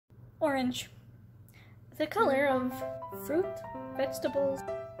Orange. The color of fruit, vegetables,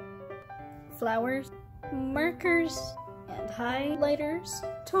 flowers, markers, and highlighters,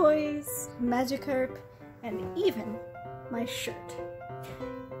 toys, Magikarp, and even my shirt.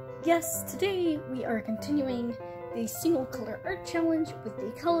 Yes, today we are continuing the single color art challenge with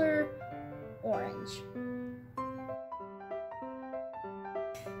the color orange.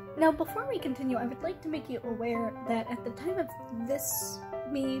 Now, before we continue, I would like to make you aware that at the time of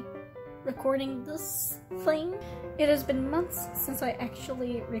me recording this thing, it has been months since I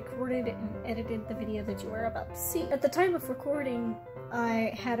actually recorded and edited the video that you are about to see. At the time of recording,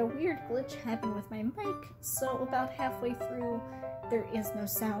 I had a weird glitch happen with my mic, so about halfway through there is no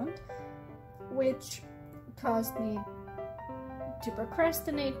sound, which caused me to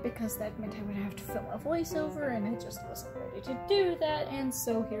procrastinate because that meant I would have to film a voiceover and I just wasn't ready to do that, and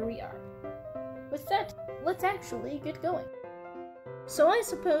so here we are. With that, let's actually get going. So I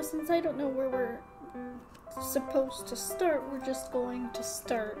suppose, since I don't know where we're supposed to start, we're just going to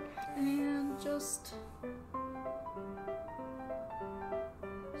start and just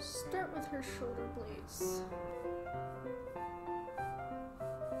start with her shoulder blades.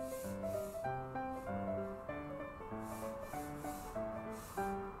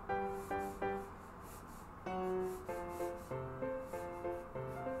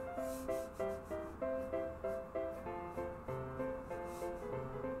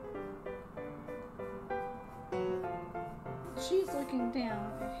 She's looking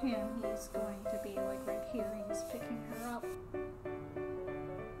down at him. He's going to be like right here. He's picking her up.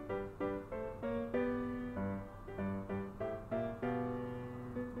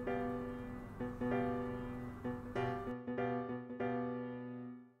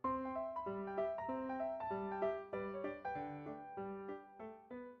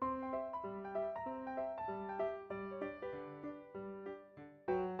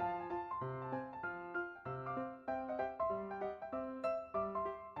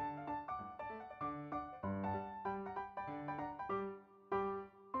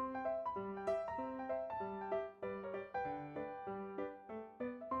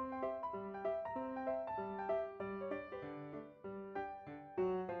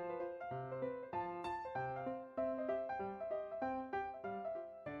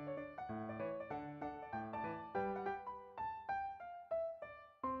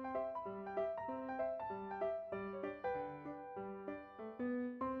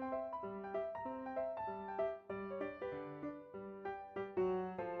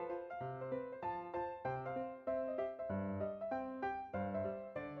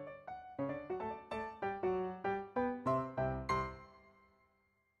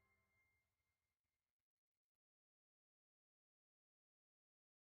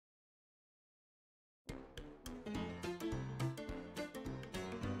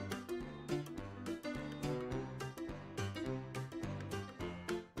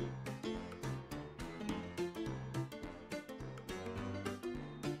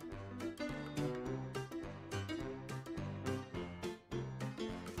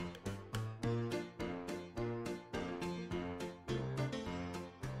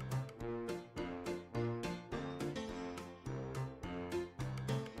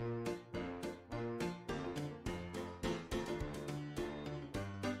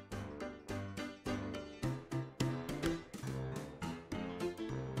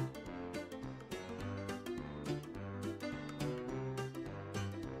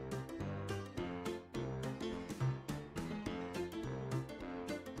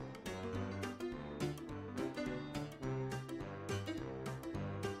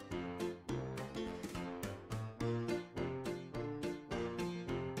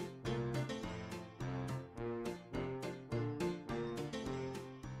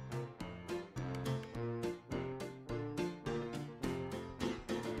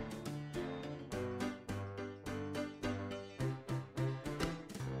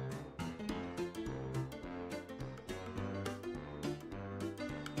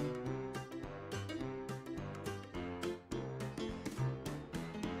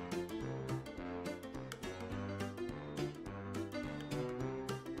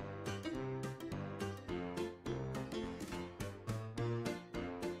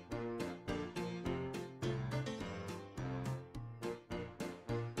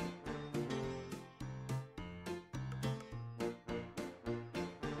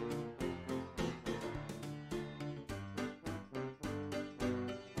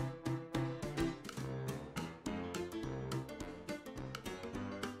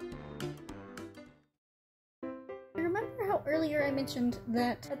 Remember how earlier I mentioned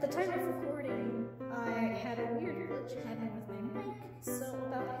that at the time of recording I had a weird glitch happen with my mic, so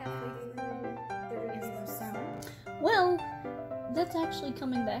about halfway it's actually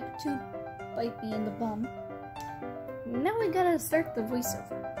coming back to bite me in the bum. Now we gotta start the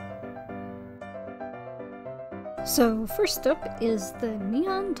voiceover. So first up is the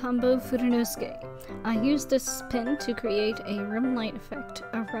Neon Tambo Furunosuke. I used this pin to create a rim light effect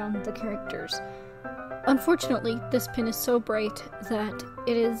around the characters. Unfortunately, this pin is so bright that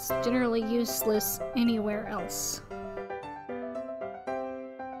it is generally useless anywhere else.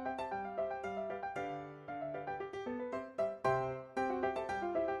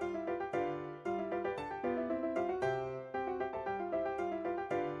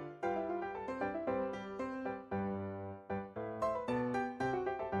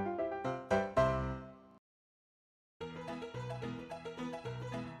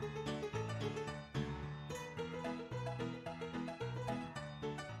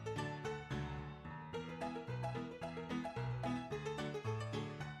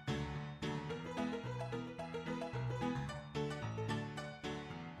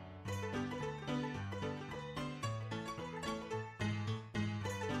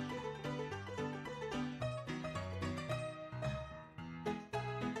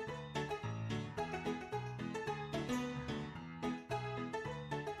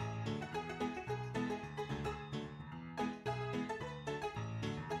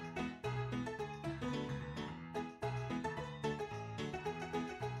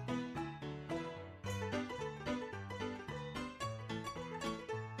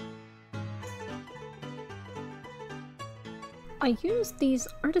 I used these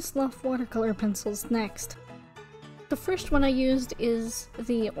Artist Loft watercolor pencils next. The first one I used is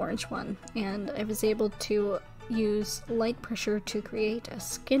the orange one, and I was able to use light pressure to create a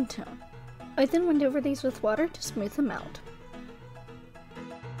skin tone. I then went over these with water to smooth them out.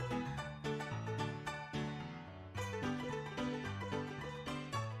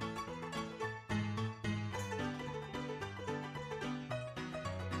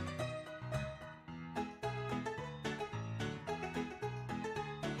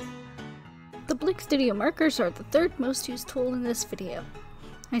 The Blick Studio markers are the third most used tool in this video.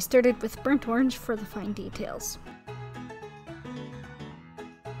 I started with burnt orange for the fine details.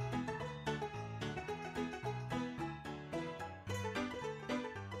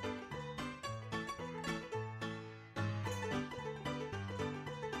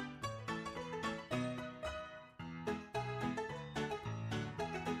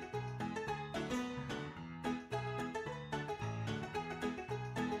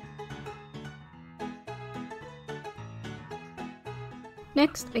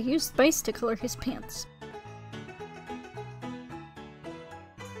 Next, I used Spice to color his pants.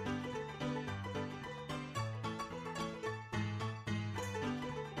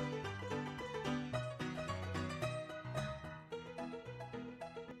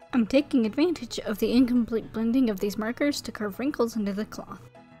 I'm taking advantage of the incomplete blending of these markers to carve wrinkles into the cloth.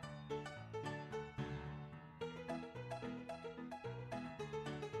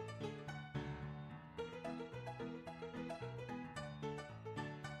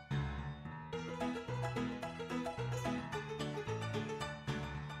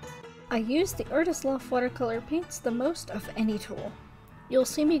 I use the Artist Loft watercolor paints the most of any tool. You'll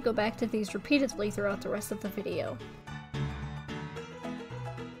see me go back to these repeatedly throughout the rest of the video.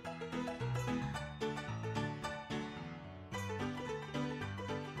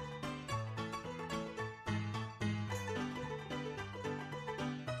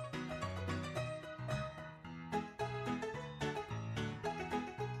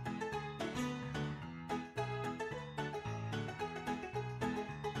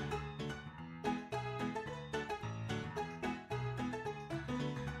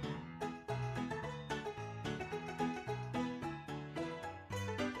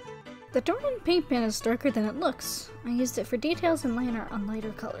 The Dornan paint pen is darker than it looks. I used it for details and line art on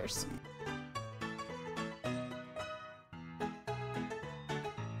lighter colors.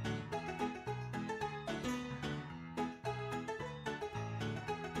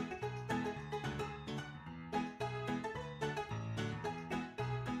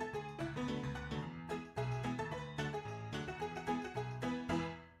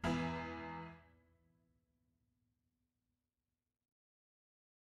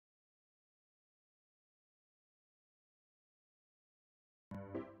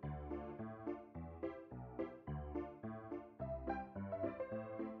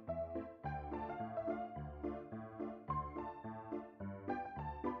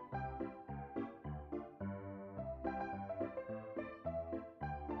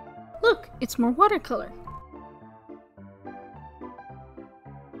 Look, it's more watercolor.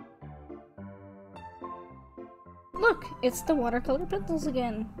 Look, It's the watercolor pencils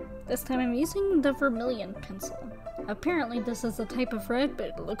again. This time I'm using the vermilion pencil. Apparently this is a type of red, but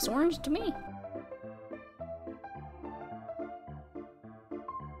it looks orange to me.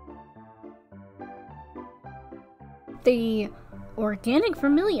 The organic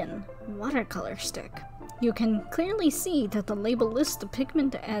vermilion watercolor stick. You can clearly see that the label lists the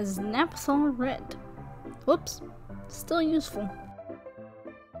pigment as naphthol red. Whoops, still useful.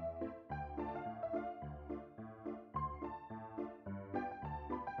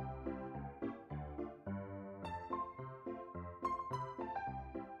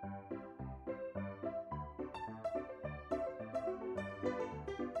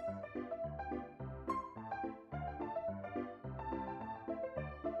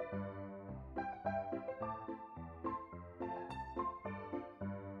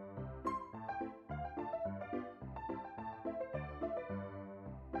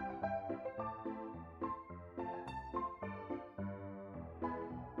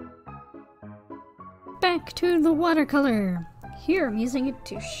 Back to the watercolor! Here I'm using it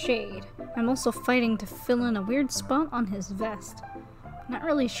to shade. I'm also fighting to fill in a weird spot on his vest. Not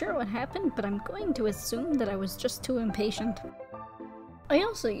really sure what happened, but I'm going to assume that I was just too impatient. I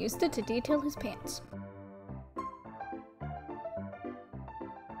also used it to detail his pants.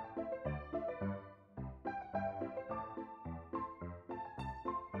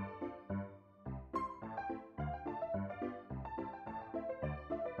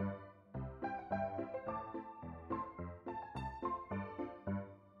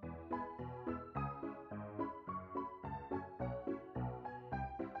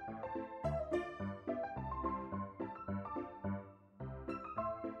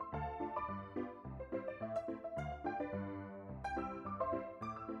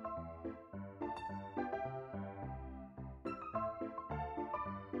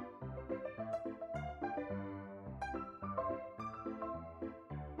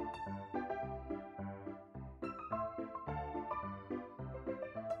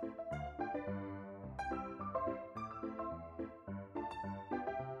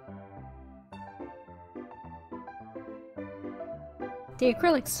 The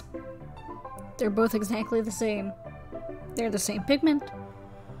acrylics. They're both exactly the same. They're the same pigment,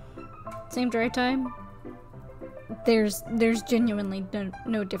 same dry time. There's genuinely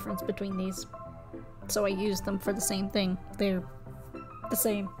no difference between these. So I use them for the same thing. They're the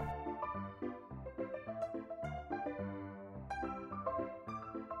same.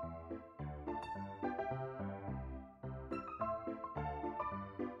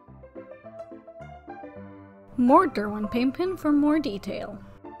 More Derwent paint pen for more detail.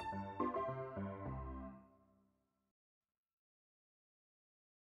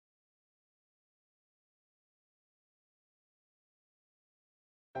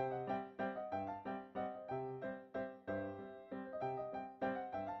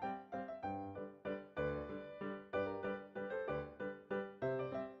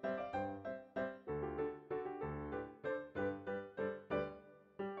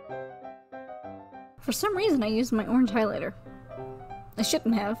 For some reason I used my orange highlighter. I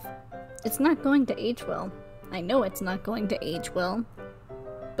shouldn't have. It's not going to age well. I know it's not going to age well,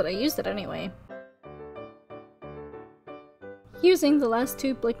 but I used it anyway. Using the last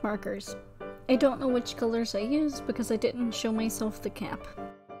two Blick markers. I don't know which colors I used because I didn't show myself the cap.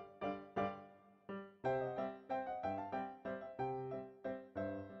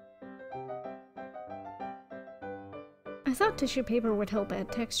 I thought tissue paper would help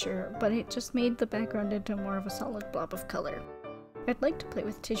add texture, but it just made the background into more of a solid blob of color. I'd like to play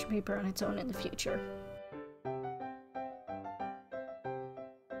with tissue paper on its own in the future.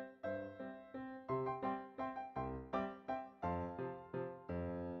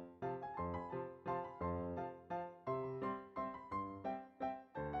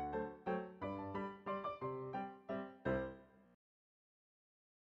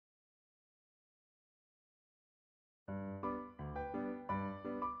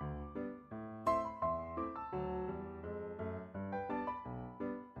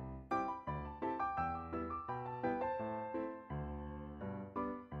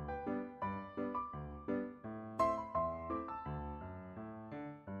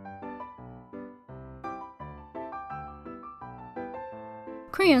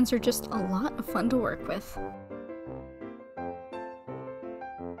 Crayons are just a lot of fun to work with.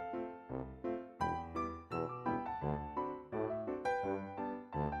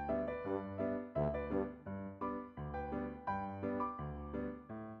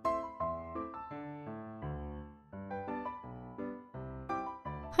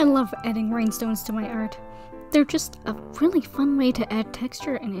 I love adding rhinestones to my art. They're just a really fun way to add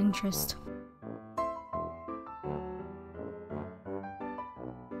texture and interest.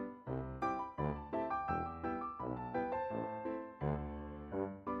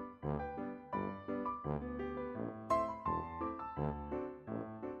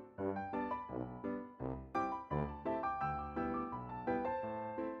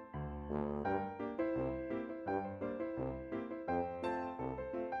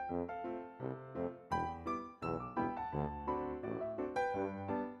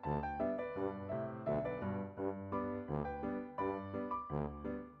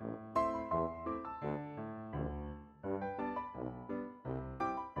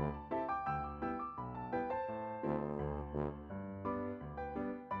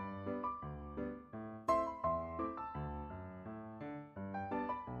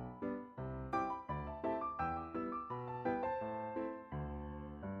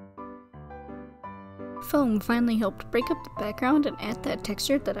 Foam finally helped break up the background and add that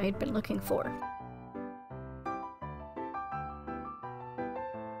texture that I had been looking for.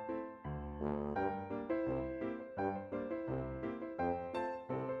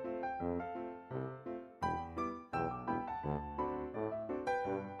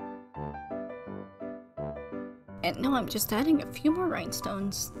 And now I'm just adding a few more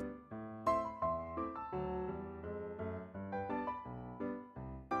rhinestones.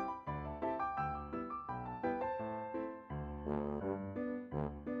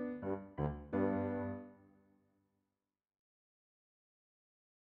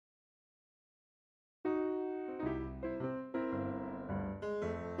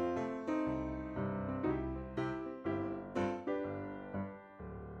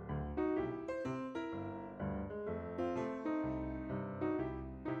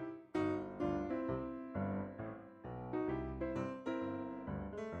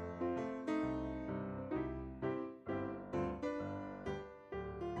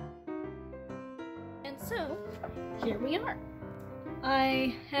 And so, here we are.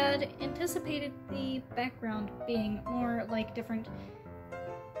 I had anticipated the background being more like different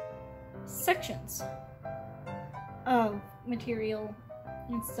sections of material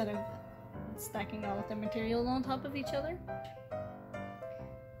instead of stacking all of the material on top of each other.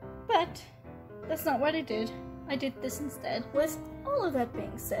 But that's not what I did. I did this instead. With all of that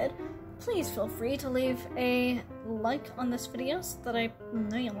being said, please feel free to leave a like on this video so that I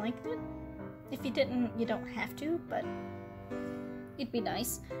know you liked it. If you didn't, you don't have to, but it'd be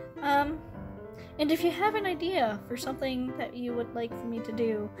nice. And if you have an idea for something that you would like for me to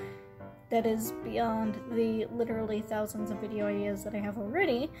do that is beyond the literally thousands of video ideas that I have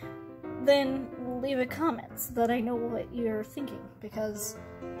already, then leave a comment so that I know what you're thinking, because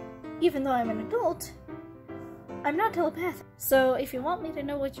even though I'm an adult, I'm not telepathic. So if you want me to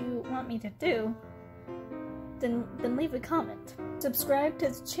know what you want me to do, then leave a comment. Subscribe to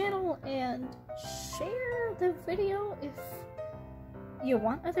the channel and share the video if you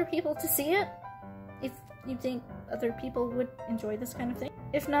want other people to see it, if you think other people would enjoy this kind of thing.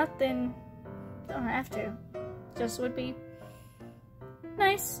 If not, then don't have to. Just would be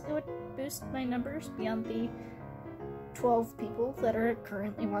nice. It would boost my numbers beyond the 12 people that are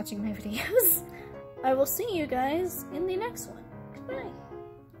currently watching my videos. I will see you guys in the next one. Goodbye.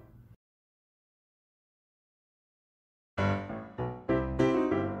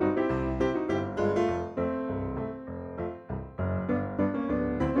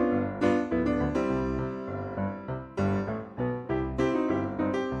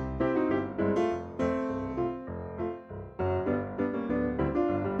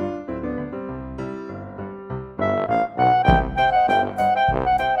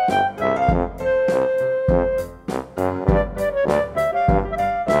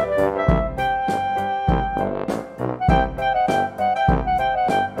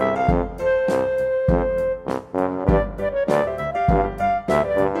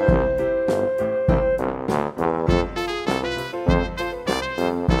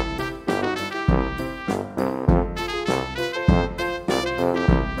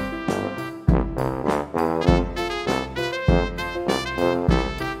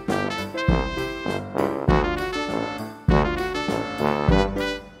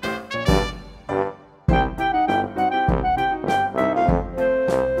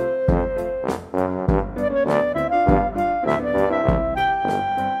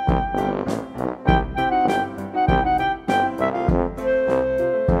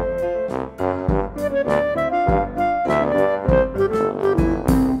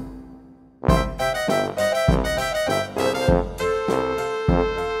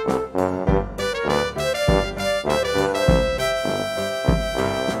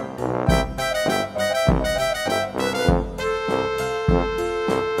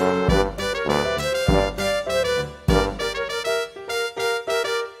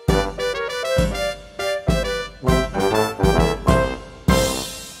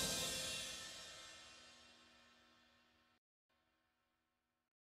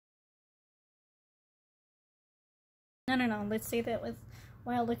 No, let's say that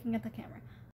while looking at the camera.